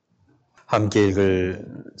함께 읽을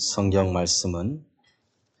성경 말씀은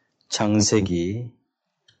창세기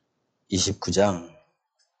 29장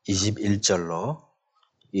 21절로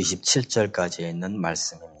 27절까지에 있는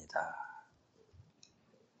말씀입니다.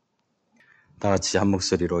 다 같이 한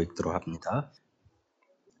목소리로 읽도록 합니다.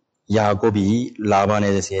 야곱이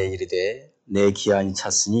라반에게 이르되 내 기한이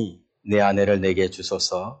찼으니 내 아내를 내게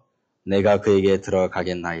주소서 내가 그에게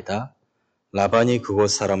들어가겠나이다. 라반이 그곳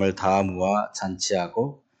사람을 다 모아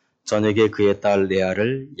잔치하고 저녁에 그의 딸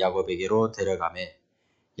레아를 야곱에게로 데려가매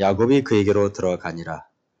야곱이 그에게로 들어가니라.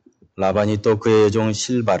 라반이 또 그의 여종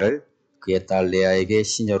실바를 그의 딸 레아에게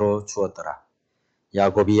시녀로 주었더라.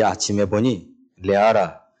 야곱이 아침에 보니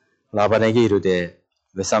레아라 라반에게 이르되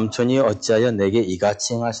외삼촌이 어찌하여 내게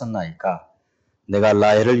이같이 행하셨나이까? 내가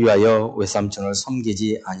라헬을 위하여 외삼촌을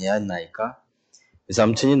섬기지 아니하였나이까?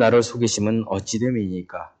 외삼촌이 나를 속이심은 어찌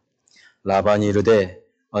됨이니까? 라반이 이르되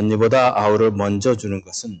언니보다 아우를 먼저 주는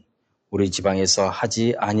것은 우리 지방에서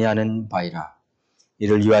하지 아니하는 바이라.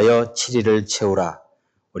 이를 위하여 7일을 채우라.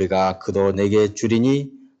 우리가 그도 내게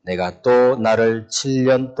주리니 내가 또 나를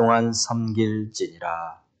 7년 동안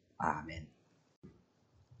섬길지니라. 아멘.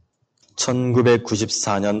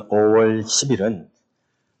 1994년 5월 10일은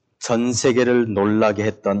전 세계를 놀라게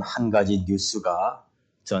했던 한 가지 뉴스가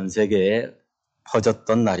전 세계에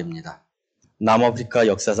퍼졌던 날입니다. 남아프리카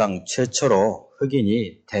역사상 최초로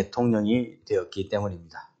흑인이 대통령이 되었기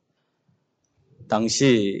때문입니다.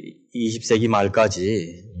 당시 20세기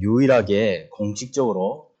말까지 유일하게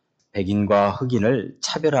공식적으로 백인과 흑인을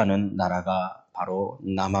차별하는 나라가 바로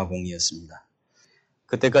남아공이었습니다.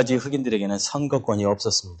 그때까지 흑인들에게는 선거권이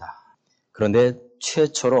없었습니다. 그런데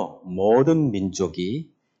최초로 모든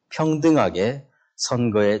민족이 평등하게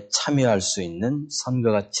선거에 참여할 수 있는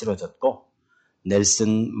선거가 치러졌고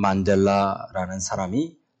넬슨 만델라라는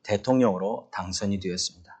사람이 대통령으로 당선이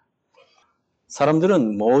되었습니다.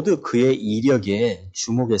 사람들은 모두 그의 이력에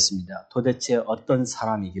주목했습니다. 도대체 어떤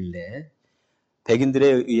사람이길래 백인들에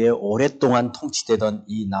의해 오랫동안 통치되던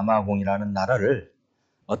이 남아공이라는 나라를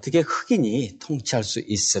어떻게 흑인이 통치할 수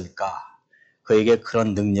있을까? 그에게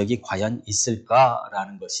그런 능력이 과연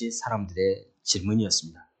있을까라는 것이 사람들의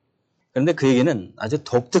질문이었습니다. 그런데 그에게는 아주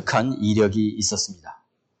독특한 이력이 있었습니다.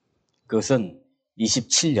 그것은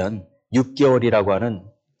 27년 6개월이라고 하는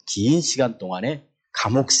긴 시간 동안의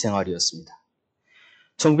감옥 생활이었습니다.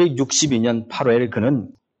 1962년 8월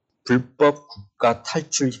그는 불법 국가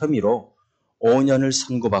탈출 혐의로 5년을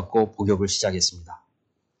선고받고 복역을 시작했습니다.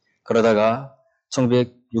 그러다가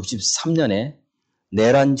 1963년에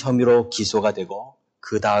내란 혐의로 기소가 되고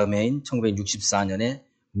그 다음해인 1964년에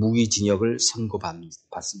무기징역을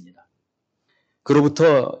선고받습니다.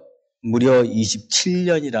 그로부터 무려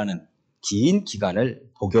 27년이라는 긴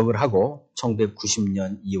기간을 복역을 하고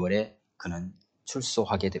 1990년 2월에 그는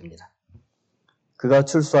출소하게 됩니다. 그가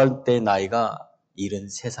출소할 때 나이가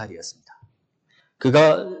 73살이었습니다.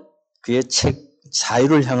 그가 그의 책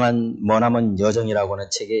자유를 향한 머나먼 여정이라고 하는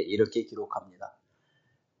책에 이렇게 기록합니다.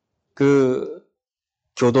 그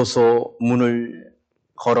교도소 문을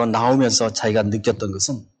걸어 나오면서 자기가 느꼈던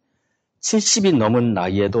것은 70이 넘은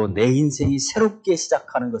나이에도 내 인생이 새롭게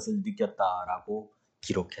시작하는 것을 느꼈다라고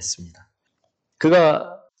기록했습니다.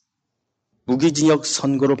 그가 무기징역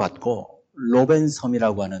선고를 받고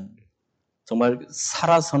로벤섬이라고 하는 정말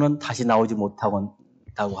살아서는 다시 나오지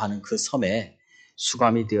못한다고 하는 그 섬에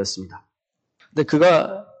수감이 되었습니다. 근데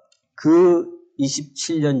그가 그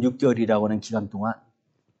 27년 6개월이라고 하는 기간 동안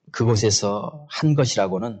그곳에서 한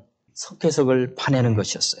것이라고는 석회석을 파내는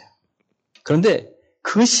것이었어요. 그런데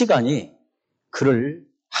그 시간이 그를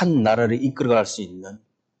한 나라를 이끌어갈 수 있는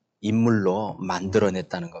인물로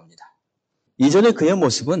만들어냈다는 겁니다. 이전에 그의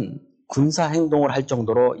모습은 군사행동을 할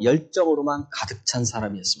정도로 열정으로만 가득 찬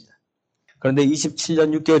사람이었습니다. 그런데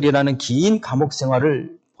 27년 6개월이라는 긴 감옥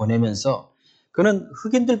생활을 보내면서 그는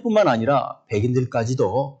흑인들뿐만 아니라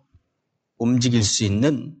백인들까지도 움직일 수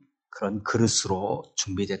있는 그런 그릇으로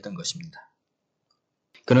준비됐던 것입니다.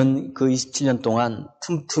 그는 그 27년 동안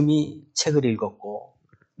틈틈이 책을 읽었고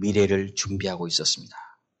미래를 준비하고 있었습니다.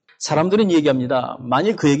 사람들은 얘기합니다.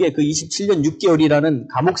 만일 그에게 그 27년 6개월이라는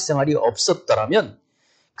감옥 생활이 없었더라면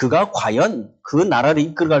그가 과연 그 나라를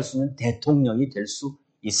이끌어갈 수 있는 대통령이 될 수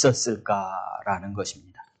있었을까라는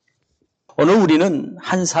것입니다. 오늘 우리는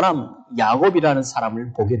한 사람, 야곱이라는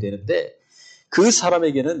사람을 보게 되는데 그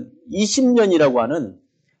사람에게는 20년이라고 하는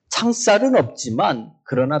창살은 없지만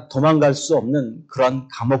그러나 도망갈 수 없는 그런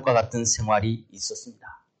감옥과 같은 생활이 있었습니다.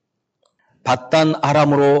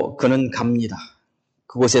 밧담아람으로 그는 갑니다.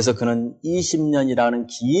 그곳에서 그는 20년이라는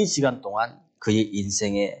긴 시간 동안 그의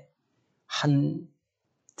인생의 한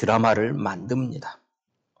드라마를 만듭니다.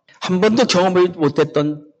 한 번도 경험을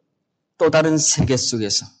못했던 또 다른 세계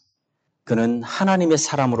속에서 그는 하나님의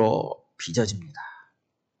사람으로 빚어집니다.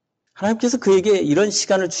 하나님께서 그에게 이런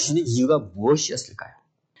시간을 주시는 이유가 무엇이었을까요?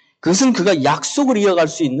 그것은 그가 약속을 이어갈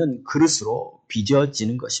수 있는 그릇으로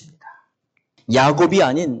빚어지는 것입니다. 야곱이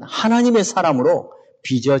아닌 하나님의 사람으로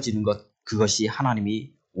빚어지는 것, 그것이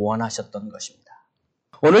하나님이 원하셨던 것입니다.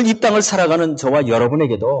 오늘 이 땅을 살아가는 저와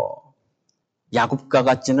여러분에게도 야곱과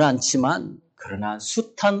같지는 않지만 그러나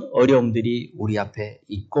숱한 어려움들이 우리 앞에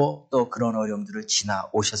있고 또 그런 어려움들을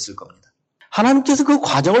지나오셨을 겁니다. 하나님께서 그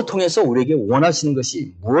과정을 통해서 우리에게 원하시는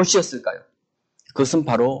것이 무엇이었을까요? 그것은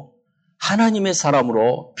바로 하나님의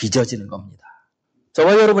사람으로 빚어지는 겁니다.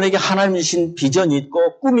 저와 여러분에게 하나님 주신 비전이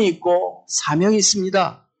있고 꿈이 있고 사명이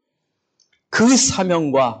있습니다. 그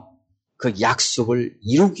사명과 그 약속을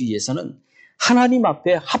이루기 위해서는 하나님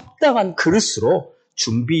앞에 합당한 그릇으로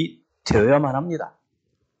준비되어야만 합니다.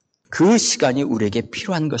 그 시간이 우리에게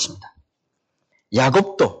필요한 것입니다.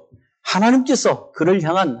 야곱도 하나님께서 그를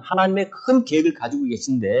향한 하나님의 큰 계획을 가지고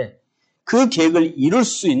계신데 그 계획을 이룰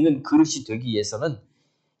수 있는 그릇이 되기 위해서는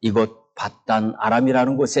이곳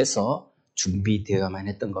밧담아람이라는 곳에서 준비되어야만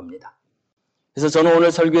했던 겁니다. 그래서 저는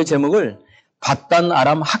오늘 설교의 제목을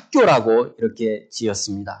밧담아람 학교라고 이렇게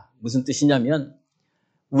지었습니다. 무슨 뜻이냐면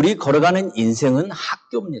우리 걸어가는 인생은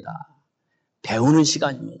학교입니다. 배우는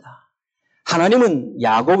시간입니다. 하나님은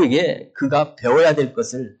야곱에게 그가 배워야 될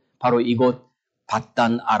것을 바로 이곳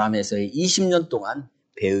밧담아람에서의 20년 동안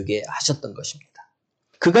배우게 하셨던 것입니다.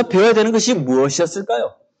 그가 배워야 되는 것이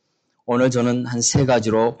무엇이었을까요? 오늘 저는 한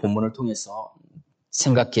 3가지로 본문을 통해서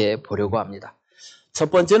생각해 보려고 합니다.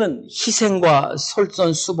 첫 번째는 희생과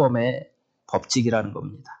솔선수범의 법칙이라는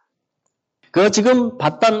겁니다. 그가 지금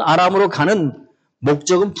밧담아람으로 가는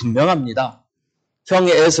목적은 분명합니다. 형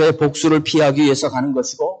에서의 복수를 피하기 위해서 가는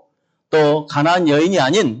것이고 또 가나안 여인이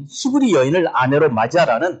아닌 히브리 여인을 아내로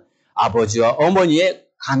맞이하라는 아버지와 어머니의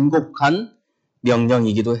간곡한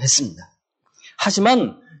명령이기도 했습니다.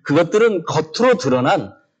 하지만 그것들은 겉으로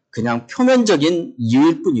드러난 그냥 표면적인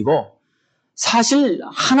이유일 뿐이고 사실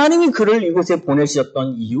하나님이 그를 이곳에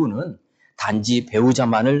보내셨던 이유는 단지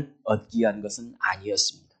배우자만을 얻기 위한 것은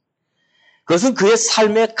아니었습니다. 그것은 그의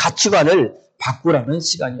삶의 가치관을 바꾸라는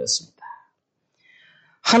시간이었습니다.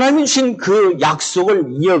 하나님이 주신 그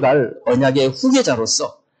약속을 이어갈 언약의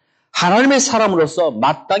후계자로서 하나님의 사람으로서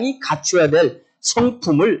마땅히 갖춰야 될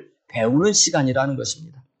성품을 배우는 시간이라는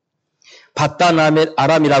것입니다.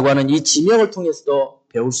 밧담아람이라고 하는 이 지명을 통해서도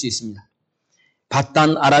배울 수 있습니다.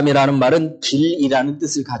 밧담아람이라는 말은 길이라는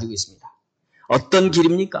뜻을 가지고 있습니다. 어떤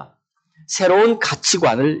길입니까? 새로운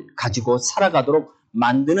가치관을 가지고 살아가도록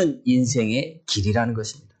만드는 인생의 길이라는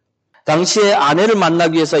것입니다. 당시에 아내를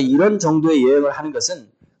만나기 위해서 이런 정도의 여행을 하는 것은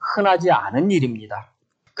흔하지 않은 일입니다.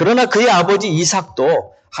 그러나 그의 아버지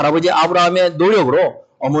이삭도 할아버지 아브라함의 노력으로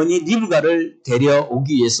어머니 리브가를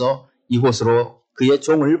데려오기 위해서 이곳으로 그의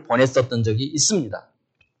종을 보냈었던 적이 있습니다.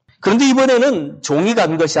 그런데 이번에는 종이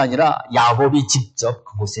간 것이 아니라 야곱이 직접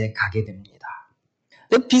그곳에 가게 됩니다.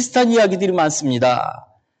 비슷한 이야기들이 많습니다.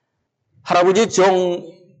 할아버지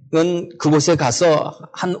종은 그곳에 가서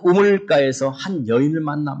한 우물가에서 한 여인을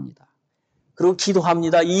만납니다. 그리고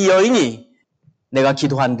기도합니다. 이 여인이 내가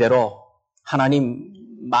기도한 대로 하나님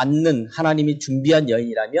맞는 하나님이 준비한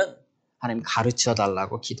여인이라면 하나님 가르쳐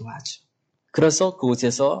달라고 기도하죠. 그래서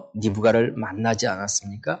그곳에서 리브가를 만나지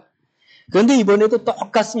않았습니까? 그런데 이번에도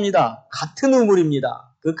똑같습니다. 같은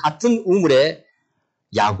우물입니다. 그 같은 우물에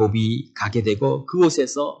야곱이 가게 되고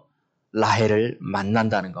그곳에서 라헬을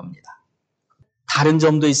만난다는 겁니다. 다른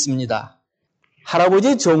점도 있습니다.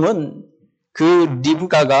 할아버지 종은 그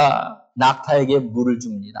리브가가 낙타에게 물을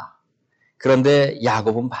줍니다. 그런데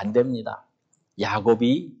야곱은 반대입니다.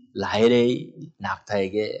 야곱이 라헬의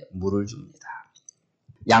낙타에게 물을 줍니다.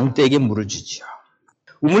 양떼에게 물을 주죠.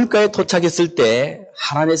 우물가에 도착했을 때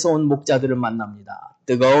하란에서 온 목자들을 만납니다.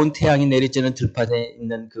 뜨거운 태양이 내리쬐는 들판에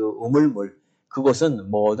있는 그 우물물,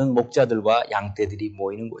 그곳은 모든 목자들과 양떼들이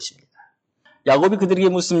모이는 곳입니다. 야곱이 그들에게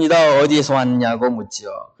묻습니다. 어디에서 왔냐고 묻죠.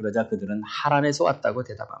 그러자 그들은 하란에서 왔다고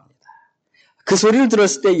대답합니다. 그 소리를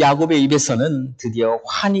들었을 때 야곱의 입에서는 드디어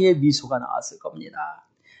환희의 미소가 나왔을 겁니다.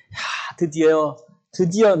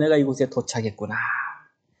 드디어 내가 이곳에 도착했구나.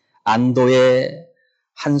 안도의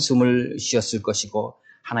한숨을 쉬었을 것이고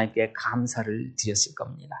하나님께 감사를 드렸을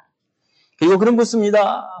겁니다. 그리고 그는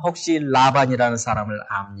묻습니다. 혹시 라반이라는 사람을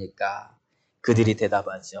압니까? 그들이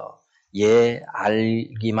대답하죠. 예,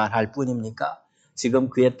 알기만 할 뿐입니까? 지금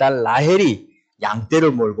그의 딸 라헬이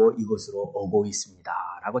양떼를 몰고 이곳으로 오고 있습니다.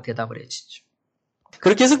 라고 대답을 해주죠.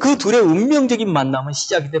 그렇게 해서 그 둘의 운명적인 만남은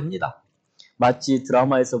시작이 됩니다. 마치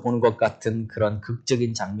드라마에서 보는 것 같은 그런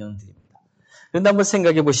극적인 장면들입니다. 그런데 한번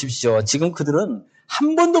생각해 보십시오. 지금 그들은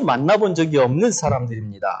한 번도 만나본 적이 없는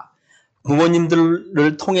사람들입니다.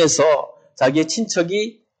 부모님들을 통해서 자기의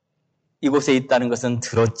친척이 이곳에 있다는 것은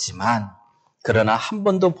들었지만 그러나 한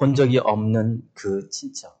번도 본 적이 없는 그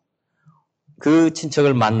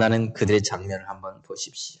친척을 만나는 그들의 장면을 한번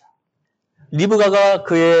보십시오. 리브가가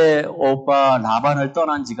그의 오빠 라반을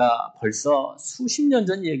떠난 지가 벌써 수십 년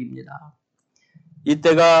전 얘기입니다.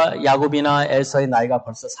 이때가 야곱이나 에서의 나이가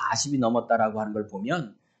벌써 40이 넘었다라고 하는 걸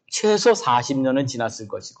보면 최소 40년은 지났을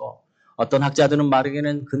것이고 어떤 학자들은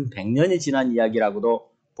말하기에는 근 100년이 지난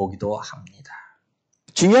이야기라고도 보기도 합니다.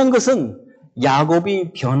 중요한 것은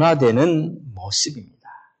야곱이 변화되는 모습입니다.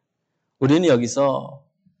 우리는 여기서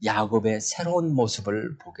야곱의 새로운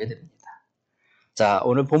모습을 보게 됩니다. 자,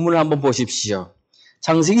 오늘 본문을 한번 보십시오.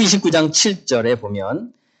 창세기 29장 7절에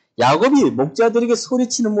보면 야곱이 목자들에게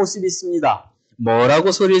소리치는 모습이 있습니다.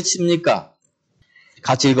 뭐라고 소리칩니까?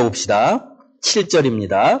 같이 읽어봅시다.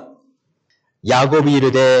 7절입니다. 야곱이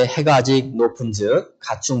이르되 해가 아직 높은즉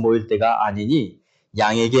가축 모일 때가 아니니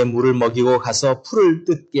양에게 물을 먹이고 가서 풀을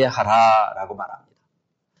뜯게 하라 라고 말합니다.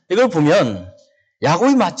 이걸 보면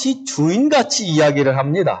야곱이 마치 주인같이 이야기를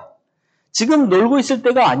합니다. 지금 놀고 있을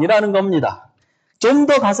때가 아니라는 겁니다. 좀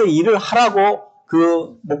더 가서 일을 하라고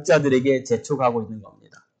그 목자들에게 재촉하고 있는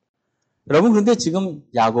겁니다. 여러분, 근데 지금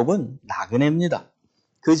야곱은 나그네입니다.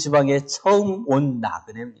 그 지방에 처음 온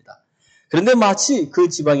나그네입니다. 그런데 마치 그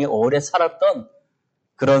지방에 오래 살았던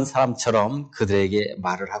그런 사람처럼 그들에게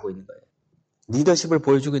말을 하고 있는 거예요. 리더십을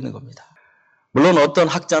보여주고 있는 겁니다. 물론 어떤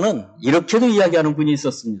학자는 이렇게도 이야기하는 분이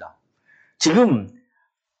있었습니다. 지금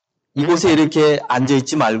이곳에 이렇게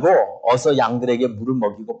앉아있지 말고 어서 양들에게 물을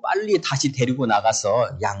먹이고 빨리 다시 데리고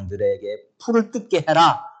나가서 양들에게 풀을 뜯게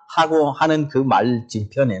해라 하고 하는 그 말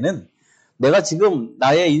뒤편에는 내가 지금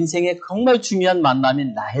나의 인생에 정말 중요한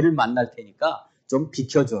만남인 나해를 만날 테니까 좀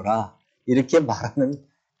비켜줘라 이렇게 말하는,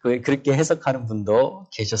 그렇게 해석하는 분도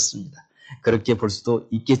계셨습니다. 그렇게 볼 수도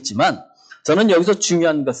있겠지만 저는 여기서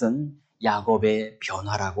중요한 것은 야곱의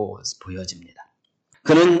변화라고 보여집니다.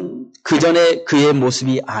 그는 그전에 그의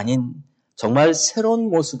모습이 아닌 정말 새로운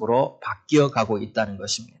모습으로 바뀌어가고 있다는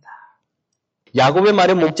것입니다. 야곱의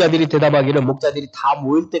말에 목자들이 대답하기를 목자들이 다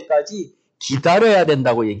모일 때까지 기다려야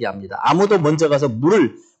된다고 얘기합니다. 아무도 먼저 가서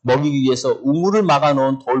물을 먹이기 위해서 우물을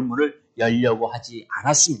막아놓은 돌문을 열려고 하지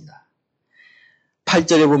않았습니다.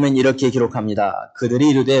 8절에 보면 이렇게 기록합니다. 그들이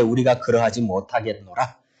이르되 우리가 그러하지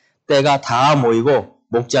못하겠노라. 때가 다 모이고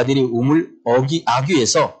목자들이 우물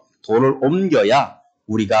아귀에서 돌을 옮겨야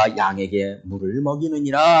우리가 양에게 물을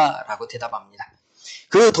먹이느니라 라고 대답합니다.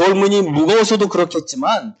 그 돌문이 무거워서도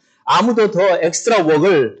그렇겠지만 아무도 더 엑스트라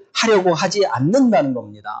웍을 하려고 하지 않는다는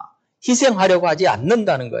겁니다. 희생하려고 하지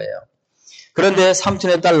않는다는 거예요. 그런데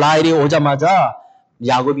삼촌의 딸 라헬이 오자마자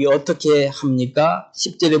야곱이 어떻게 합니까?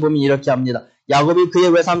 10절에 보면 이렇게 합니다. 야곱이 그의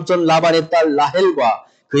외삼촌 라반의 딸 라헬과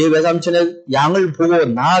그의 외삼촌의 양을 보고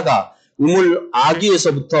나아가 우물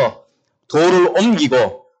아귀에서부터 돌을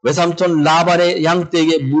옮기고 외삼촌 라반의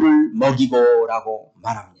양떼에게 물을 먹이고라고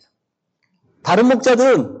말합니다. 다른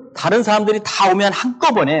목자들은 다른 사람들이 다 오면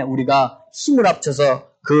한꺼번에 우리가 힘을 합쳐서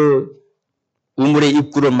그 우물의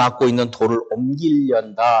입구를 막고 있는 돌을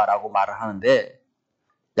옮기려다라고 말을 하는데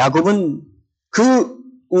야곱은 그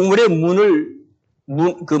우물의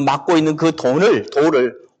막고 있는 그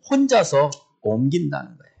돌을 혼자서 옮긴다는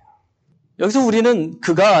거예요. 여기서 우리는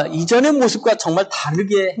그가 이전의 모습과 정말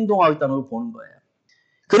다르게 행동하고 있다는 걸 보는 거예요.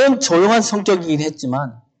 그런 조용한 성격이긴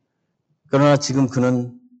했지만 그러나 지금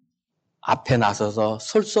그는 앞에 나서서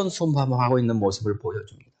솔선수범하고 있는 모습을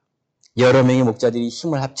보여줍니다. 여러 명의 목자들이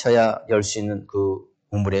힘을 합쳐야 열 수 있는 그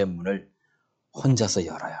우물의 문을 혼자서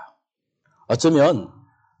열어요. 어쩌면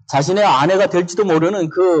자신의 아내가 될지도 모르는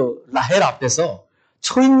그 라헬 앞에서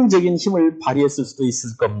초인적인 힘을 발휘했을 수도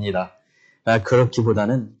있을 겁니다.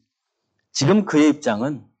 그렇기보다는 지금 그의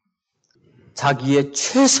입장은 자기의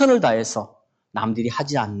최선을 다해서 남들이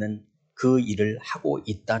하지 않는 그 일을 하고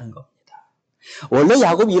있다는 겁니다. 원래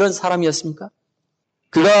야곱이 이런 사람이었습니까?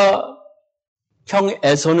 그가 형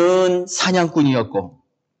에서는 사냥꾼이었고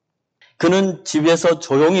그는 집에서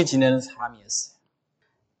조용히 지내는 사람이었어요.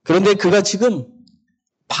 그런데 그가 지금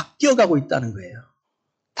바뀌어가고 있다는 거예요.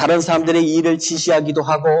 다른 사람들의 일을 지시하기도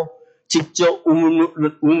하고 직접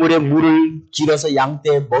우물에 물을 길어서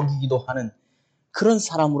양떼에 먹이기도 하는 그런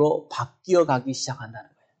사람으로 바뀌어가기 시작한다는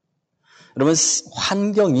거예요. 여러분,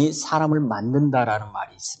 환경이 사람을 만든다라는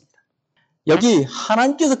말이 있습니다. 여기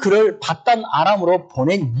하나님께서 그를 밧담아람으로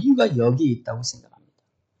보낸 이유가 여기에 있다고 생각합니다.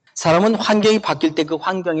 사람은 환경이 바뀔 때 그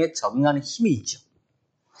환경에 적응하는 힘이 있죠.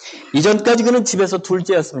 이전까지 그는 집에서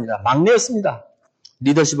둘째였습니다. 막내였습니다.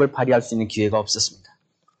 리더십을 발휘할 수 있는 기회가 없었습니다.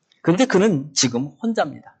 그런데 그는 지금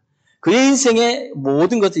혼자입니다. 그의 인생의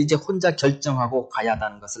모든 것을 이제 혼자 결정하고 가야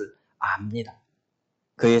한다는 것을 압니다.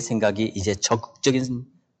 그의 생각이 이제 적극적인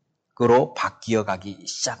바뀌어가기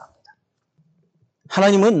시작합니다.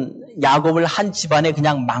 하나님은 야곱을 한 집안에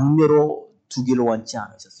그냥 막내로 두기를 원치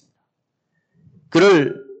않으셨습니다.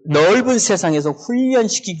 그를 넓은 세상에서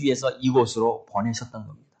훈련시키기 위해서 이곳으로 보내셨던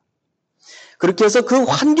겁니다. 그렇게 해서 그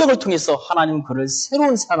환경을 통해서 하나님은 그를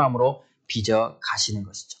새로운 사람으로 빚어 가시는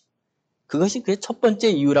것이죠. 그것이 그의 첫 번째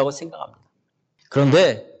이유라고 생각합니다.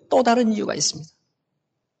 그런데 또 다른 이유가 있습니다.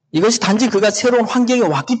 이것이 단지 그가 새로운 환경에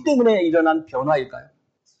왔기 때문에 일어난 변화일까요?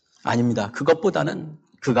 아닙니다. 그것보다는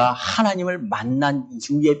그가 하나님을 만난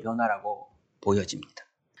이후의 변화라고 보여집니다.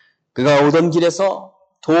 그가 오던 길에서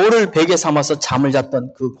돌을 베개 삼아서 잠을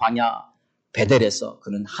잤던 그 광야 베델에서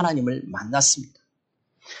그는 하나님을 만났습니다.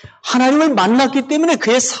 하나님을 만났기 때문에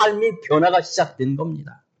그의 삶이 변화가 시작된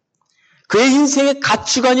겁니다. 그의 인생의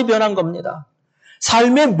가치관이 변한 겁니다.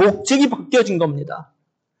 삶의 목적이 바뀌어진 겁니다.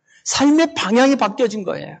 삶의 방향이 바뀌어진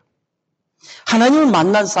거예요. 하나님을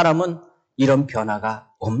만난 사람은 이런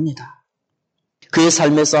변화가 옵니다. 그의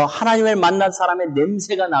삶에서 하나님을 만난 사람의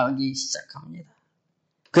냄새가 나기 시작합니다.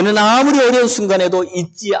 그는 아무리 어려운 순간에도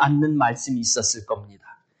잊지 않는 말씀이 있었을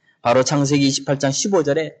겁니다. 바로 창세기 28장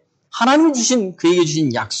 15절에 하나님이 그에게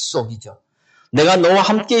주신 약속이죠. 내가 너와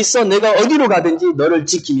함께 있어 내가 어디로 가든지 너를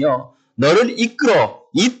지키며 너를 이끌어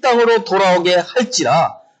이 땅으로 돌아오게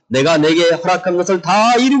할지라 내가 내게 허락한 것을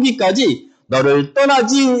다 이루기까지 너를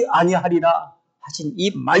떠나지 아니하리라 하신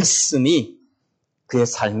이 말씀이 그의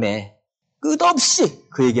삶에 끝없이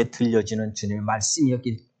그에게 들려지는 주님의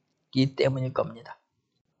말씀이었기 때문일 겁니다.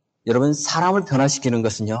 여러분, 사람을 변화시키는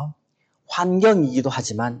것은요, 환경이기도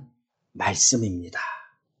하지만 말씀입니다.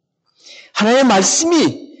 하나님의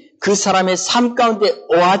말씀이 그 사람의 삶 가운데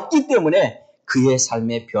왔기 때문에 그의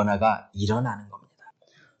삶의 변화가 일어나는 겁니다.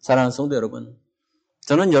 사랑하는 성도 여러분,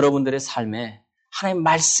 저는 여러분들의 삶에 하나님의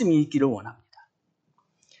말씀이 있기를 원합니다.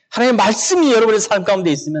 하나님의 말씀이 여러분의 삶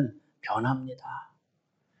가운데 있으면 변합니다.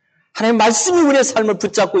 하나님의 말씀이 우리의 삶을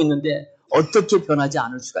붙잡고 있는데 어떻게 변하지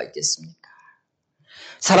않을 수가 있겠습니까?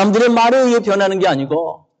 사람들의 말에 의해 변하는 게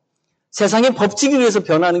아니고 세상의 법칙에 의해서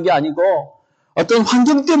변하는 게 아니고 어떤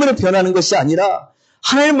환경 때문에 변하는 것이 아니라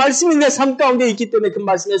하나님의 말씀이 내 삶 가운데 있기 때문에 그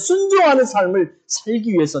말씀에 순종하는 삶을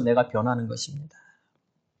살기 위해서 내가 변하는 것입니다.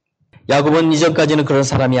 야곱은 이전까지는 그런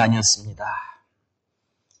사람이 아니었습니다.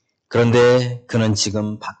 그런데 그는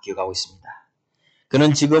지금 바뀌어가고 있습니다.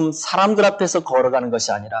 그는 지금 사람들 앞에서 걸어가는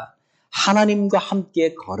것이 아니라 하나님과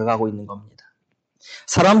함께 걸어가고 있는 겁니다.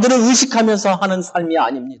 사람들을 의식하면서 하는 삶이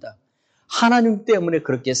아닙니다. 하나님 때문에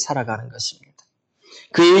그렇게 살아가는 것입니다.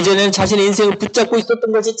 그 이전에는 자신의 인생을 붙잡고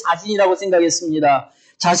있었던 것이 자신이라고 생각했습니다.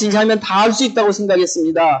 자신이 하면 다 할 수 있다고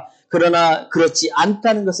생각했습니다. 그러나 그렇지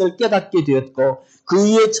않다는 것을 깨닫게 되었고 그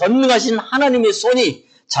위에 전능하신 하나님의 손이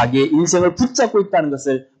자기의 인생을 붙잡고 있다는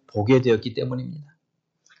것을 보게 되었기 때문입니다.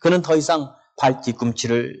 그는 더 이상 발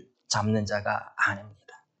뒤꿈치를 잡는 자가 아닙니다.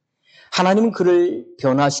 하나님은 그를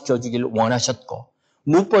변화시켜 주기를 원하셨고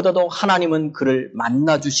무엇보다도 하나님은 그를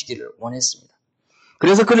만나주시기를 원했습니다.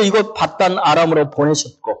 그래서 그를 이곳 밧담아람으로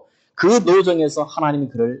보내셨고 그 노정에서 하나님이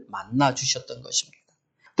그를 만나주셨던 것입니다.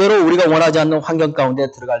 때로 우리가 원하지 않는 환경 가운데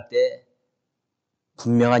들어갈 때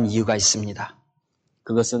분명한 이유가 있습니다.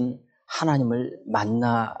 그것은 하나님을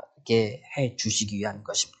만나게 해주시기 위한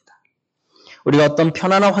것입니다. 우리가 어떤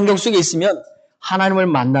편안한 환경 속에 있으면 하나님을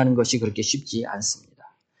만나는 것이 그렇게 쉽지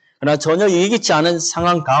않습니다. 그러나 전혀 예기치 않은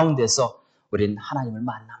상황 가운데서 우리는 하나님을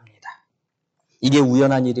만납니다. 이게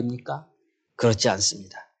우연한 일입니까? 그렇지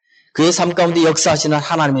않습니다. 그의 삶 가운데 역사하시는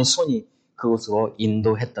하나님의 손이 그곳으로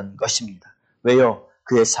인도했던 것입니다. 왜요?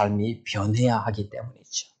 그의 삶이 변해야 하기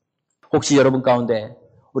때문이죠. 혹시 여러분 가운데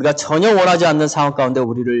우리가 전혀 원하지 않는 상황 가운데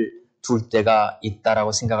우리를 둘 때가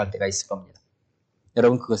있다라고 생각할 때가 있을 겁니다.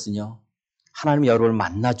 여러분, 그것은요, 하나님이 여러분을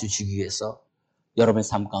만나주시기 위해서 여러분의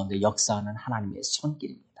삶 가운데 역사하는 하나님의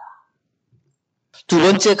손길입니다. 두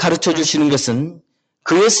번째 가르쳐 주시는 것은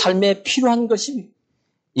그의 삶에 필요한 것이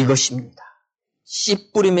이것입니다.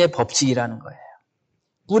 씨 뿌림의 법칙이라는 거예요.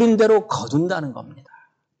 뿌린 대로 거둔다는 겁니다.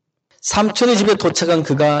 삼촌의 집에 도착한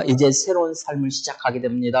그가 이제 새로운 삶을 시작하게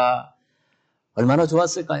됩니다. 얼마나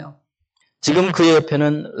좋았을까요? 지금 그의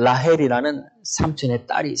옆에는 라헬이라는 삼촌의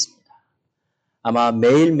딸이 있습니다. 아마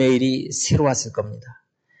매일매일이 새로웠을 겁니다.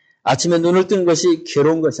 아침에 눈을 뜬 것이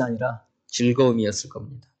괴로운 것이 아니라 즐거움이었을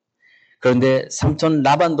겁니다. 그런데 삼촌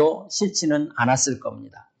라반도 싫지는 않았을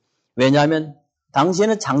겁니다. 왜냐하면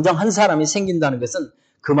당시에는 장정 한 사람이 생긴다는 것은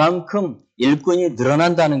그만큼 일꾼이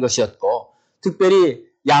늘어난다는 것이었고, 특별히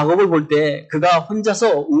야곱을 볼 때 그가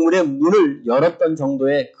혼자서 우물의 문을 열었던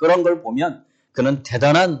정도의 그런 걸 보면 그는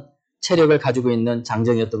대단한 체력을 가지고 있는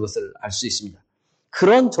장정이었던 것을 알 수 있습니다.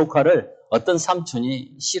 그런 조카를 어떤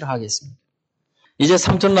삼촌이 싫어하겠습니까? 이제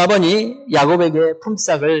삼촌 라반이 야곱에게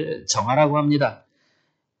품삯을 정하라고 합니다.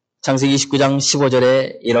 창세기 29장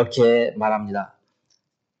 15절에 이렇게 말합니다.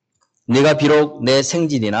 네가 비록 내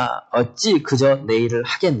생질이나 어찌 그저 내 일을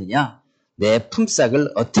하겠느냐? 내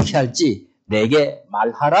품삯을 어떻게 할지 내게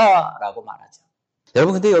말하라 라고 말하죠.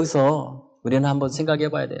 여러분, 근데 여기서 우리는 한번 생각해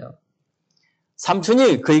봐야 돼요.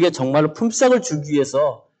 삼촌이 그에게 정말로 품삯을 주기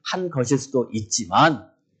위해서 한 것일 수도 있지만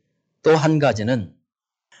또 한 가지는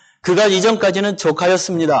그가 이전까지는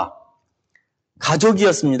조카였습니다.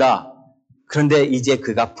 가족이었습니다. 그런데 이제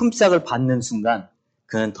그가 품삯을 받는 순간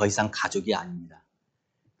그는 더 이상 가족이 아닙니다.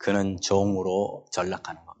 그는 종으로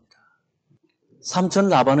전락하는 겁니다. 삼촌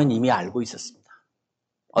라반은 이미 알고 있었습니다.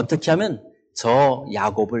 어떻게 하면 저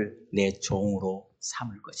야곱을 내 종으로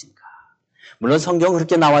삼을 것인가. 물론 성경은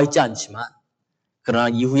그렇게 나와 있지 않지만 그러나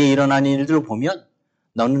이후에 일어난 일들을 보면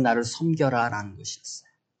너는 나를 섬겨라 라는 것이었어요.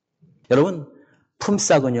 여러분,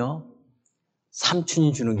 품삯은요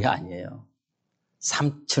삼촌이 주는 게 아니에요.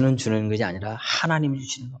 삼촌은 주는 것이 아니라 하나님이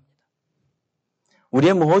주시는 겁니다.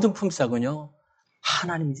 우리의 모든 품삯은요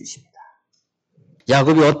하나님이 주십니다.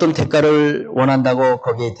 야곱이 어떤 대가를 원한다고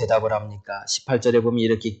거기에 대답을 합니까? 18절에 보면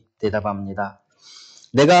이렇게 대답합니다.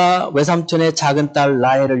 내가 외삼촌의 작은 딸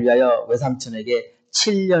라헬을 위하여 외삼촌에게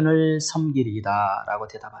 7년을 섬기리이다 라고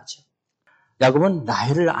대답하죠. 야곱은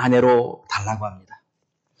라헬을 아내로 달라고 합니다.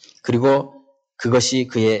 그리고 그것이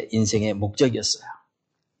그의 인생의 목적이었어요.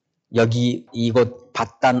 여기 이곳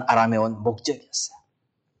밧담아람에 온 목적이었어요.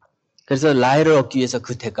 그래서 라헬을 얻기 위해서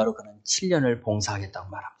그 대가로 그는 7년을 봉사하겠다고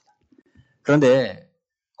말합니다. 그런데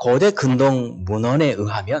고대 근동 문헌에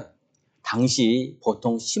의하면 당시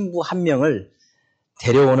보통 신부 한 명을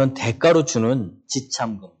데려오는 대가로 주는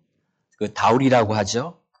지참금, 그 다울이라고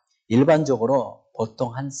하죠. 일반적으로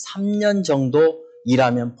보통 한 3년 정도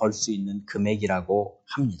일하면 벌 수 있는 금액이라고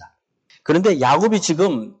합니다. 그런데 야곱이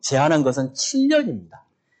지금 제안한 것은 7년입니다.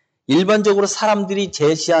 일반적으로 사람들이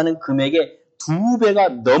제시하는 금액의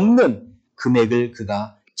 2배가 넘는 금액을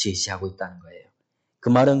그가 제시하고 있다는 거예요. 그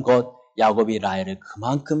말은 곧 야곱이 라헬을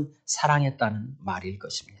그만큼 사랑했다는 말일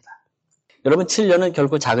것입니다. 여러분, 7년은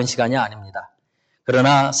결코 작은 시간이 아닙니다.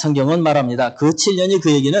 그러나 성경은 말합니다. 그 7년이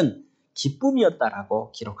그에게는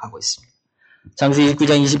기쁨이었다라고 기록하고 있습니다. 창세기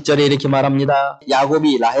 9장 20절에 이렇게 말합니다.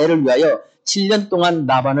 야곱이 라헬을 위하여 7년 동안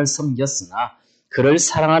라반을 섬겼으나 그를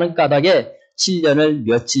사랑하는 까닭에 7년을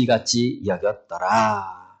며칠같이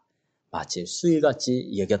여겼더라. 마치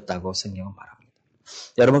수일같이 여겼다고 성경은 말합니다.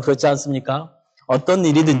 여러분, 그렇지 않습니까? 어떤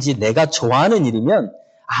일이든지 내가 좋아하는 일이면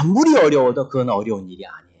아무리 어려워도 그건 어려운 일이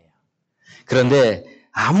아니에요. 그런데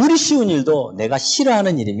아무리 쉬운 일도 내가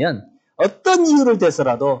싫어하는 일이면 어떤 이유를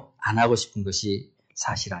대서라도 안 하고 싶은 것이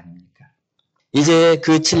사실 아닙니까? 이제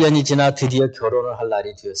그 7년이 지나 드디어 결혼을 할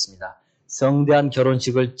날이 되었습니다. 성대한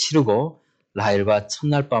결혼식을 치르고 라헬과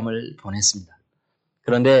첫날 밤을 보냈습니다.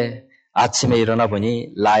 그런데 아침에 일어나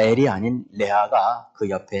보니 라헬이 아닌 레아가 그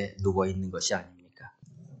옆에 누워있는 것이 아닙니까?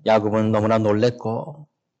 야곱은 너무나 놀랬고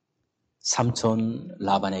삼촌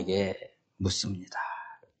라반에게 묻습니다.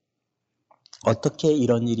 어떻게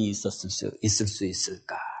이런 일이 있을 수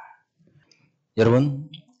있을까? 여러분,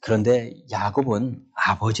 그런데 야곱은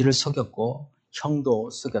아버지를 속였고 형도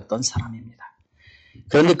속였던 사람입니다.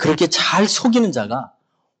 그런데 그렇게 잘 속이는 자가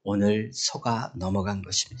오늘 속아 넘어간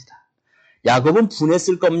것입니다. 야곱은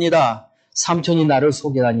분했을 겁니다. 삼촌이 나를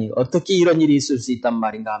속이다니 어떻게 이런 일이 있을 수 있단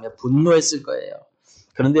말인가 하며 분노했을 거예요.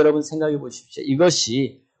 그런데 여러분 생각해 보십시오.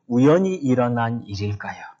 이것이 우연히 일어난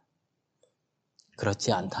일일까요?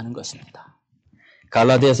 그렇지 않다는 것입니다.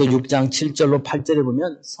 갈라디아서 6장 7절로 8절에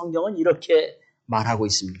보면 성경은 이렇게 말하고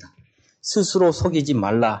있습니다. 스스로 속이지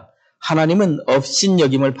말라. 하나님은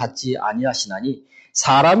업신여김을 받지 아니하시나니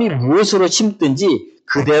사람이 무엇으로 심든지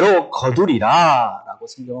그대로 거두리라 라고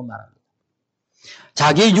성경은 말합니다.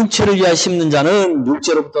 자기의 육체를 위하여 심는 자는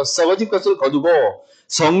육체로부터 썩어질 것을 거두고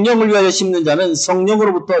성령을 위하여 심는 자는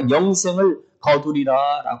성령으로부터 영생을 거두리라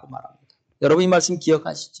라고 말합니다. 여러분 이 말씀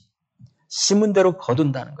기억하시죠? 심은 대로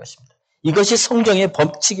거둔다는 것입니다. 이것이 성경의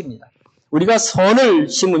법칙입니다. 우리가 선을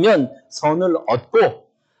심으면 선을 얻고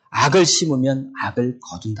악을 심으면 악을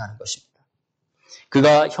거둔다는 것입니다.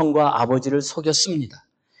 그가 형과 아버지를 속였습니다.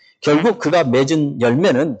 결국 그가 맺은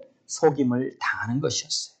열매는 속임을 당하는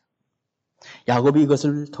것이었어요. 야곱이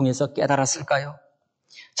이것을 통해서 깨달았을까요?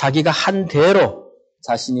 자기가 한 대로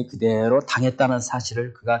자신이 그대로 당했다는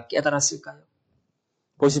사실을 그가 깨달았을까요?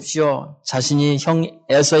 보십시오. 자신이 형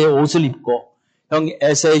에서의 옷을 입고 형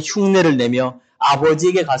에서의 흉내를 내며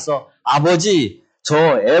아버지에게 가서 아버지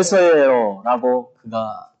저 에서예요 라고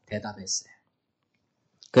그가 대답했어요.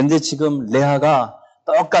 그런데 지금 레아가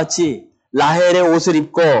똑같이 라헬의 옷을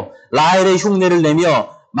입고 라헬의 흉내를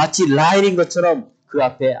내며 마치 라헬인 것처럼 그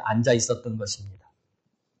앞에 앉아 있었던 것입니다.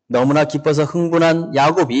 너무나 기뻐서 흥분한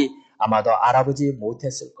야곱이 아마도 알아보지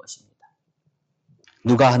못했을 것입니다.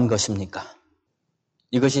 누가 한 것입니까?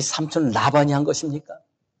 이것이 삼촌 라반이 한 것입니까?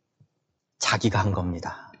 자기가 한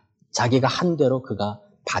겁니다. 자기가 한 대로 그가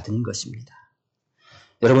받은 것입니다.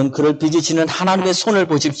 여러분, 그를 빚으시는 하나님의 손을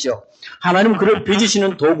보십시오. 하나님은 그를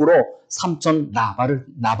빚으시는 도구로 삼촌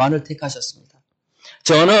라반을 택하셨습니다.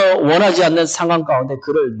 저는 원하지 않는 상황 가운데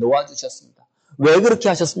그를 놓아주셨습니다. 왜 그렇게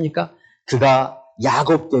하셨습니까? 그가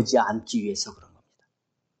야곱되지 않기 위해서 그런 겁니다.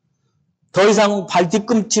 더 이상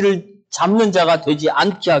발뒤꿈치를 잡는 자가 되지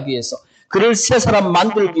않게 하기 위해서, 그를 새 사람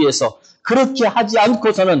만들기 위해서, 그렇게 하지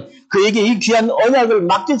않고서는 그에게 이 귀한 언약을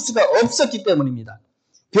맡길 수가 없었기 때문입니다.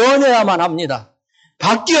 변해야만 합니다.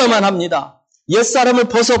 바뀌어야만 합니다. 옛사람을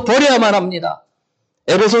벗어버려야만 합니다.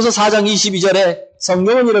 에베소서 4장 22절에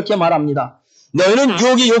성경은 이렇게 말합니다. 너희는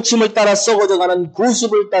유혹의 욕심을 따라 썩어져가는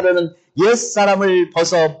구습을 따르는 옛사람을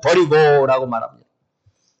벗어버리고 라고 말합니다.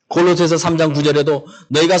 골로새서 3장 9절에도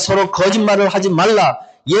너희가 서로 거짓말을 하지 말라,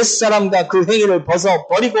 옛사람과 그 행위를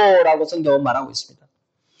벗어버리고 라고 성경은 말하고 있습니다.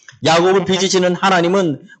 야곱을 빚으시는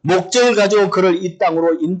하나님은 목적을 가지고 그를 이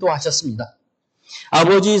땅으로 인도하셨습니다.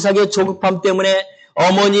 아버지 이삭의 조급함 때문에,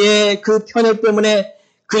 어머니의 그 편애 때문에,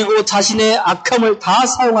 그리고 자신의 악함을 다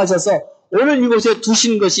사용하셔서 오늘 이곳에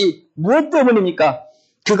두신 것이 무엇 때문입니까?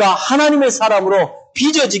 그가 하나님의 사람으로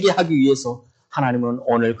빚어지게 하기 위해서 하나님은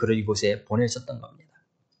오늘 그를 이곳에 보내셨던 겁니다.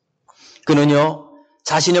 그는요,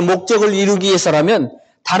 자신의 목적을 이루기 위해서라면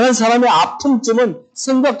다른 사람의 아픔쯤은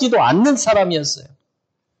생각지도 않는 사람이었어요.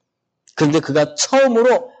 그런데 그가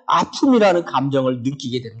처음으로 아픔이라는 감정을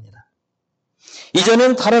느끼게 됩니다.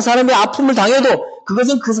 이전에는 다른 사람의 아픔을 당해도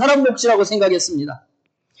그것은 그 사람 몫이라고 생각했습니다.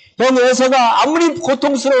 형 에서가 아무리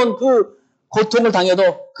고통스러운 그 고통을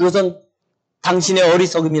당해도 그것은 당신의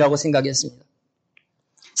어리석음이라고 생각했습니다.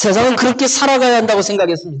 세상은 그렇게 살아가야 한다고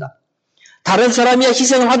생각했습니다. 다른 사람이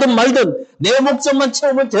희생을 하든 말든 내 목적만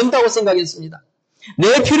채우면 된다고 생각했습니다.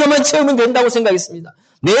 내 필요만 채우면 된다고 생각했습니다.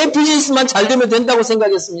 내 비즈니스만 잘 되면 된다고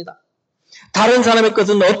생각했습니다. 다른 사람의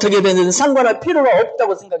것은 어떻게 되는지 상관할 필요가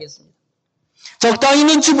없다고 생각했습니다. 적당히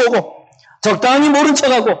눈치 보고, 적당히 모른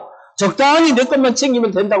척하고, 적당히 내 것만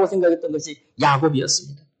챙기면 된다고 생각했던 것이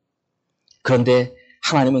야곱이었습니다. 그런데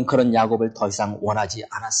하나님은 그런 야곱을 더 이상 원하지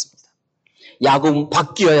않았습니다. 야곱은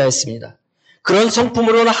바뀌어야 했습니다. 그런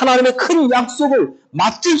성품으로는 하나님의 큰 약속을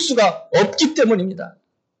맡길 수가 없기 때문입니다.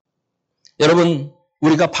 여러분,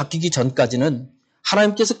 우리가 바뀌기 전까지는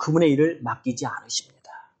하나님께서 그분의 일을 맡기지 않으십니다.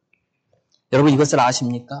 여러분, 이것을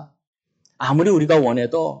아십니까? 아무리 우리가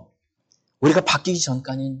원해도 우리가 바뀌기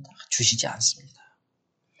전까지는 주시지 않습니다.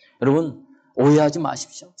 여러분, 오해하지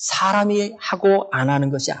마십시오. 사람이 하고 안 하는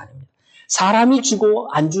것이 아닙니다. 사람이 주고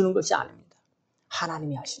안 주는 것이 아닙니다.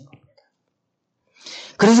 하나님이 하시는 겁니다.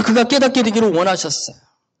 그래서 그가 깨닫게 되기를 원하셨어요.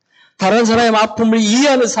 다른 사람의 아픔을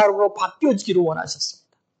이해하는 사람으로 바뀌어지기를 원하셨습니다.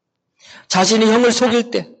 자신이 형을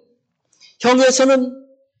속일 때 형에서는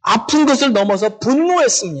아픈 것을 넘어서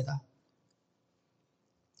분노했습니다.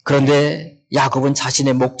 그런데 야곱은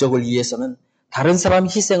자신의 목적을 위해서는 다른 사람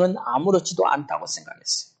희생은 아무렇지도 않다고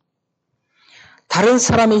생각했어요. 다른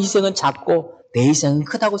사람의 희생은 작고 내 희생은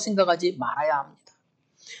크다고 생각하지 말아야 합니다.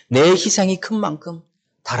 내 희생이 큰 만큼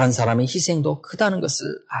다른 사람의 희생도 크다는 것을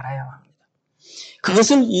알아야 합니다.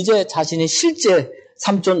 그것을 이제 자신의 실제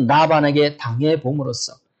삼촌 라반에게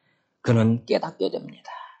당해봄으로써 그는 깨닫게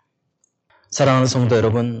됩니다. 사랑하는 성도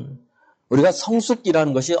여러분, 우리가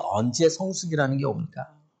성숙이라는 것이 언제 성숙이라는 게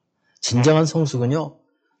옵니까? 진정한 성숙은요,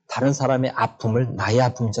 다른 사람의 아픔을 나의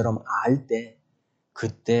아픔처럼 알 때,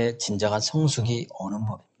 그때 진정한 성숙이 오는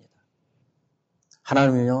법입니다.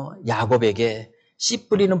 하나님은요, 야곱에게 씨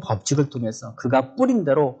뿌리는 법칙을 통해서 그가 뿌린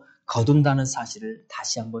대로 거둔다는 사실을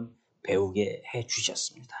다시 한번 배우게 해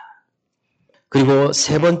주셨습니다. 그리고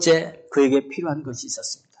세 번째 그에게 필요한 것이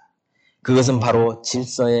있었습니다. 그것은 바로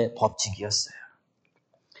질서의 법칙이었어요.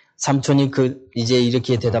 삼촌이 이제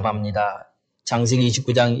이렇게 대답합니다. 창세기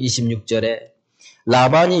 29장 26절에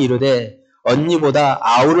라반이 이르되 언니보다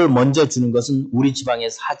아우를 먼저 주는 것은 우리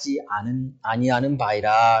지방에서 하지 아니하는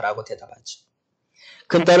바이라 라고 대답하죠.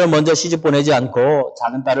 큰 딸을 먼저 시집 보내지 않고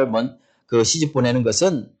작은 딸을 시집 보내는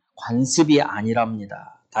것은 관습이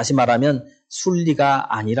아니랍니다. 다시 말하면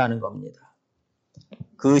순리가 아니라는 겁니다.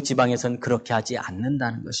 그 지방에서는 그렇게 하지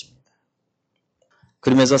않는다는 것입니다.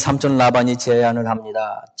 그러면서 삼촌 라반이 제안을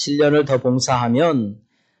합니다. 7년을 더 봉사하면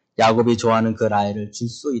야곱이 좋아하는 그 라헬을 줄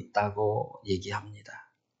수 있다고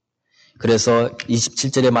얘기합니다. 그래서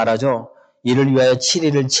 27절에 말하죠. 이를 위하여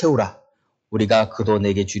 7일을 채우라. 우리가 그도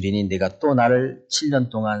내게 주리니 내가 또 나를 7년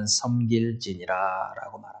동안 섬길지니라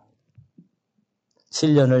라고 말합니다.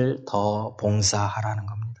 7년을 더 봉사하라는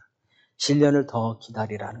겁니다. 7년을 더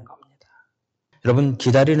기다리라는 겁니다. 여러분,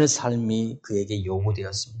 기다리는 삶이 그에게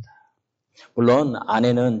요구되었습니다. 물론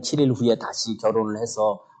아내는 7일 후에 다시 결혼을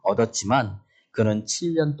해서 얻었지만 그는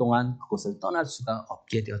 7년 동안 그곳을 떠날 수가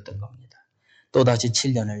없게 되었던 겁니다. 또다시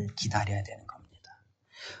 7년을 기다려야 되는 겁니다.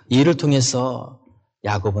 이 일을 통해서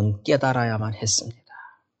야곱은 깨달아야만 했습니다.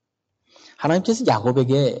 하나님께서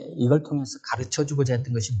야곱에게 이걸 통해서 가르쳐주고자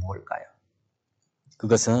했던 것이 무엇일까요?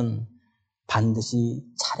 그것은 반드시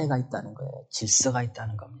차례가 있다는 거예요. 질서가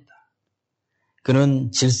있다는 겁니다.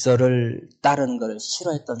 그는 질서를 따르는 것을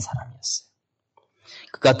싫어했던 사람이었어요.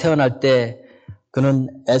 그가 태어날 때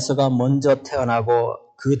그는 에서가 먼저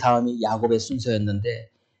태어나고 그 다음이 야곱의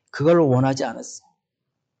순서였는데 그걸 원하지 않았어요.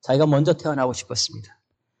 자기가 먼저 태어나고 싶었습니다.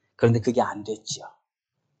 그런데 그게 안 됐죠.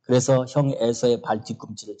 그래서 형 에서의 발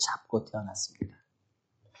뒤꿈치를 잡고 태어났습니다.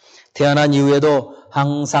 태어난 이후에도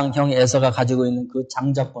항상 형 에서가 가지고 있는 그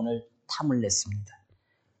장자권을 탐을 냈습니다.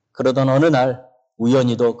 그러던 어느 날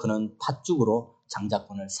우연히도 그는 팥죽으로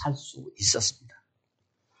장자권을 살 수 있었습니다.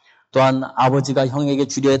 또한 아버지가 형에게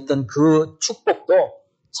주려 했던 그 축복도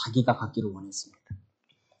자기가 갖기를 원했습니다.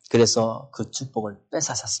 그래서 그 축복을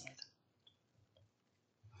뺏어샀습니다.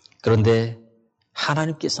 그런데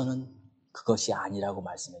하나님께서는 그것이 아니라고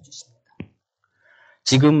말씀해 주십니다.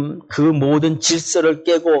 지금 그 모든 질서를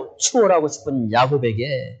깨고 추월하고 싶은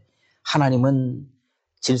야곱에게 하나님은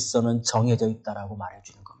질서는 정해져 있다라고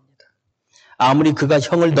말해주는 겁니다. 아무리 그가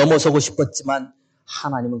형을 넘어서고 싶었지만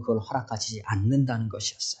하나님은 그걸 허락하지 않는다는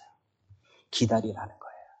것이었어요. 기다리라는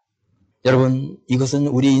거예요. 여러분, 이것은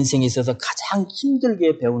우리 인생에 있어서 가장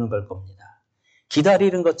힘들게 배우는 걸 겁니다.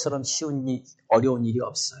 기다리는 것처럼 쉬운 일, 어려운 일이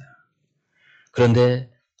없어요.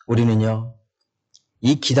 그런데 우리는요,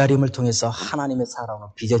 이 기다림을 통해서 하나님의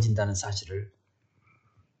사랑으로 빚어진다는 사실을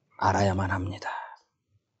알아야만 합니다.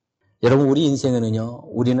 여러분, 우리 인생에는요,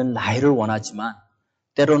 우리는 라헬을 원하지만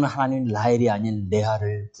때로는 하나님 라헬이 아닌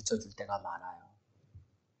레아를 붙여줄 때가 많아요.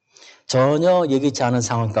 전혀 예기치 않은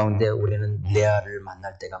상황 가운데 우리는 레아를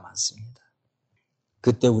만날 때가 많습니다.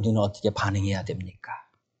 그때 우리는 어떻게 반응해야 됩니까?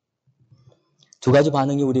 두 가지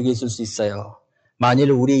반응이 우리에게 있을 수 있어요.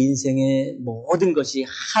 만일 우리 인생의 모든 것이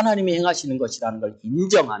하나님이 행하시는 것이라는 걸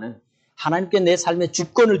인정하는, 하나님께 내 삶의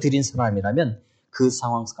주권을 드린 사람이라면 그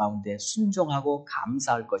상황 가운데 순종하고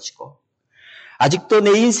감사할 것이고, 아직도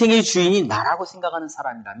내 인생의 주인이 나라고 생각하는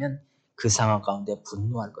사람이라면 그 상황 가운데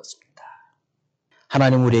분노할 것입니다.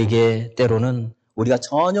 하나님 우리에게 때로는 우리가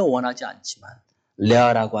전혀 원하지 않지만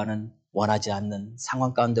레아라고 하는 원하지 않는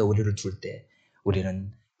상황 가운데 우리를 둘 때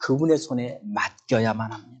우리는 그분의 손에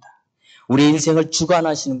맡겨야만 합니다. 우리 인생을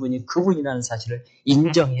주관하시는 분이 그분이라는 사실을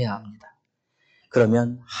인정해야 합니다.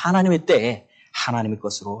 그러면 하나님의 때에 하나님의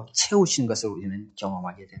것으로 채우신 것을 우리는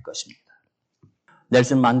경험하게 될 것입니다.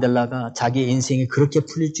 넬슨 만델라가 자기 인생이 그렇게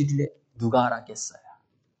풀릴 줄을 누가 알았겠어요.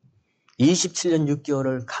 27년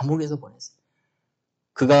 6개월을 감옥에서 보냈어요.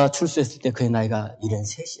 그가 출소했을 때 그의 나이가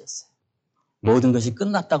 73이었어요. 모든 것이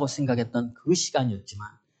끝났다고 생각했던 그 시간이었지만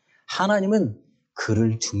하나님은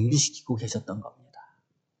그를 준비시키고 계셨던 겁니다.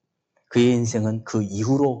 그의 인생은 그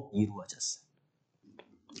이후로 이루어졌어요.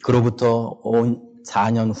 그로부터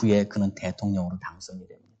 4년 후에 그는 대통령으로 당선이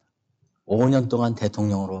됩니다. 5년 동안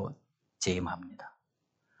대통령으로 재임합니다.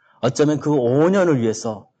 어쩌면 그 5년을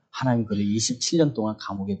위해서 하나님 그를 27년 동안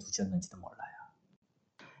감옥에 두셨는지도 몰라요.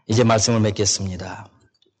 이제 말씀을 맺겠습니다.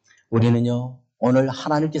 우리는요, 오늘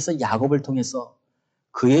하나님께서 야곱을 통해서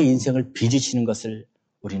그의 인생을 빚으시는 것을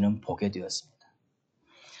우리는 보게 되었습니다.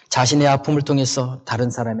 자신의 아픔을 통해서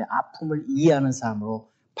다른 사람의 아픔을 이해하는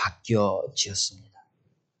사람으로 바뀌어지었습니다.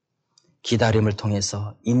 기다림을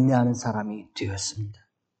통해서 인내하는 사람이 되었습니다.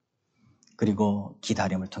 그리고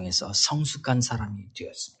기다림을 통해서 성숙한 사람이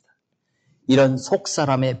되었습니다. 이런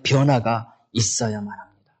속사람의 변화가 있어야만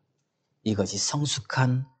합니다. 이것이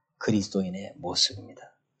성숙한 그리스도인의 모습입니다.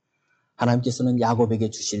 하나님께서는 야곱에게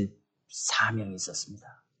주실 사명이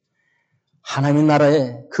있었습니다. 하나님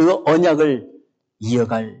나라의 그 언약을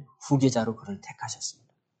이어갈 후계자로 그를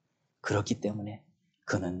택하셨습니다. 그렇기 때문에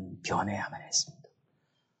그는 변해야만 했습니다.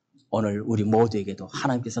 오늘 우리 모두에게도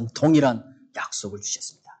하나님께서는 동일한 약속을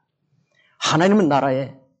주셨습니다. 하나님은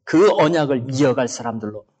나라의 그 언약을 이어갈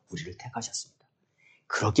사람들로 우리를 택하셨습니다.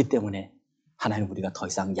 그렇기 때문에 하나님 우리가 더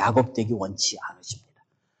이상 야곱 되기 원치 않으십니다.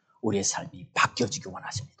 우리의 삶이 바뀌어지기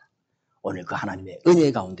원하십니다. 오늘 그 하나님의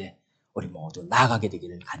은혜 가운데 우리 모두 나아가게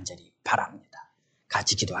되기를 간절히 바랍니다.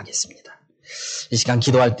 같이 기도하겠습니다. 이 시간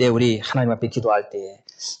기도할 때, 우리 하나님 앞에 기도할 때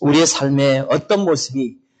우리의 삶의 어떤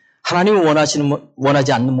모습이 하나님이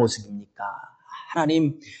원하지 않는 모습입니까?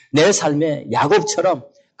 하나님, 내 삶에 야곱처럼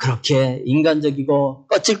그렇게 인간적이고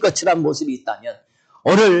거칠거칠한 모습이 있다면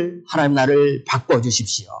오늘 하나님 나를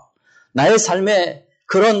바꿔주십시오. 나의 삶에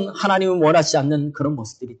그런 하나님이 원하지 않는 그런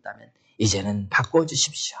모습들이 있다면 이제는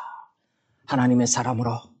바꿔주십시오. 하나님의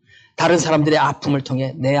사람으로 다른 사람들의 아픔을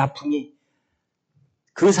통해 내 아픔이,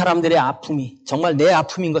 그 사람들의 아픔이 정말 내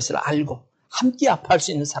아픔인 것을 알고 함께 아파할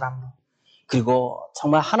수 있는 사람으로, 그리고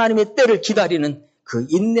정말 하나님의 때를 기다리는 그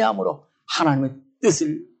인내함으로 하나님의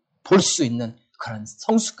뜻을 볼 수 있는 그런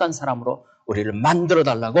성숙한 사람으로 우리를 만들어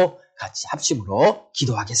달라고 같이 합심으로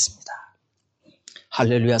기도하겠습니다.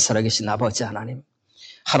 할렐루야. 살아계신 아버지 하나님,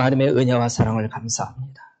 하나님의 은혜와 사랑을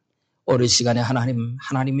감사합니다. 오늘 시간에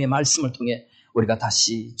하나님의 말씀을 통해 우리가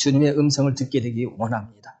다시 주님의 음성을 듣게 되기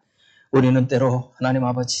원합니다. 우리는 때로 하나님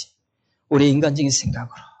아버지, 우리의 인간적인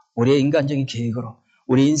생각으로, 우리의 인간적인 계획으로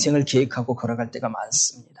우리 인생을 계획하고 걸어갈 때가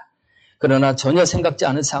많습니다. 그러나 전혀 생각지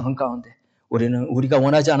않은 상황 가운데 우리는 우리가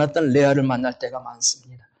원하지 않았던 레아를 만날 때가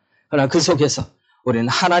많습니다. 그러나 그 속에서 우리는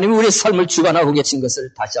하나님이 우리의 삶을 주관하고 계신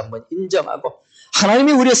것을 다시 한번 인정하고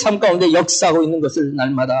하나님이 우리의 삶 가운데 역사하고 있는 것을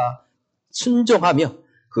날마다 순종하며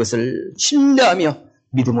그것을 신뢰하며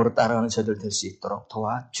믿음으로 따라가는 저들 될 수 있도록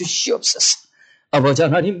도와주시옵소서. 아버지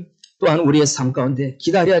하나님, 또한 우리의 삶 가운데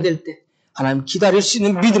기다려야 될 때 하나님 기다릴 수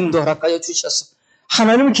있는 믿음도 허락하여 주셔서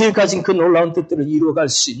하나님을 계획하신 그 놀라운 뜻들을 이루어갈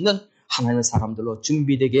수 있는 하나님의 사람들로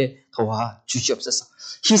준비되게 도와주시옵소서.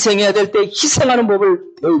 희생해야 될 때 희생하는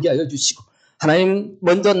법을 배우게 하여 주시고, 하나님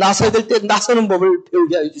먼저 나서야 될 때 나서는 법을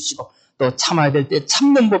배우게 하여 주시고, 또 참아야 될 때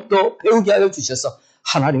참는 법도 배우게 하여 주셔서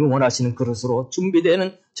하나님이 원하시는 그릇으로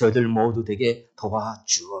준비되는 저희들 모두 되게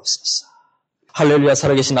도와주옵소서. 할렐루야.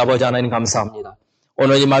 살아계신 아버지 하나님 감사합니다.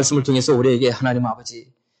 오늘 이 말씀을 통해서 우리에게 하나님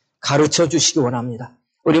아버지 가르쳐 주시기 원합니다.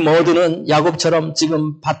 우리 모두는 야곱처럼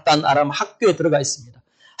지금 밧담아람 학교에 들어가 있습니다.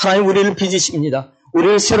 하나님 우리를 빚으십니다.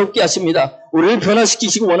 우리를 새롭게 하십니다. 우리를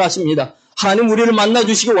변화시키시기 원하십니다. 하나님 우리를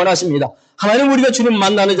만나주시기 원하십니다. 하나님 우리가 주님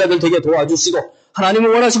만나는 자들 되게 도와주시고 하나님을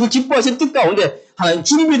원하시고 기뻐하신 뜻 가운데 하나님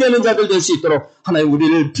주님이 되는 자들 될 수 있도록 하나님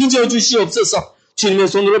우리를 빚어주시옵소서. 주님의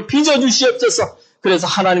손으로 빚어주시옵소서. 그래서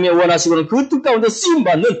하나님의 원하시고는 그 뜻 가운데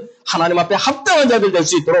쓰임받는 하나님 앞에 합당한 자들 될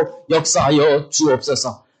수 있도록 역사하여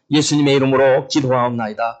주옵소서. 예수님의 이름으로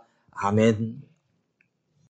기도하옵나이다. 아멘.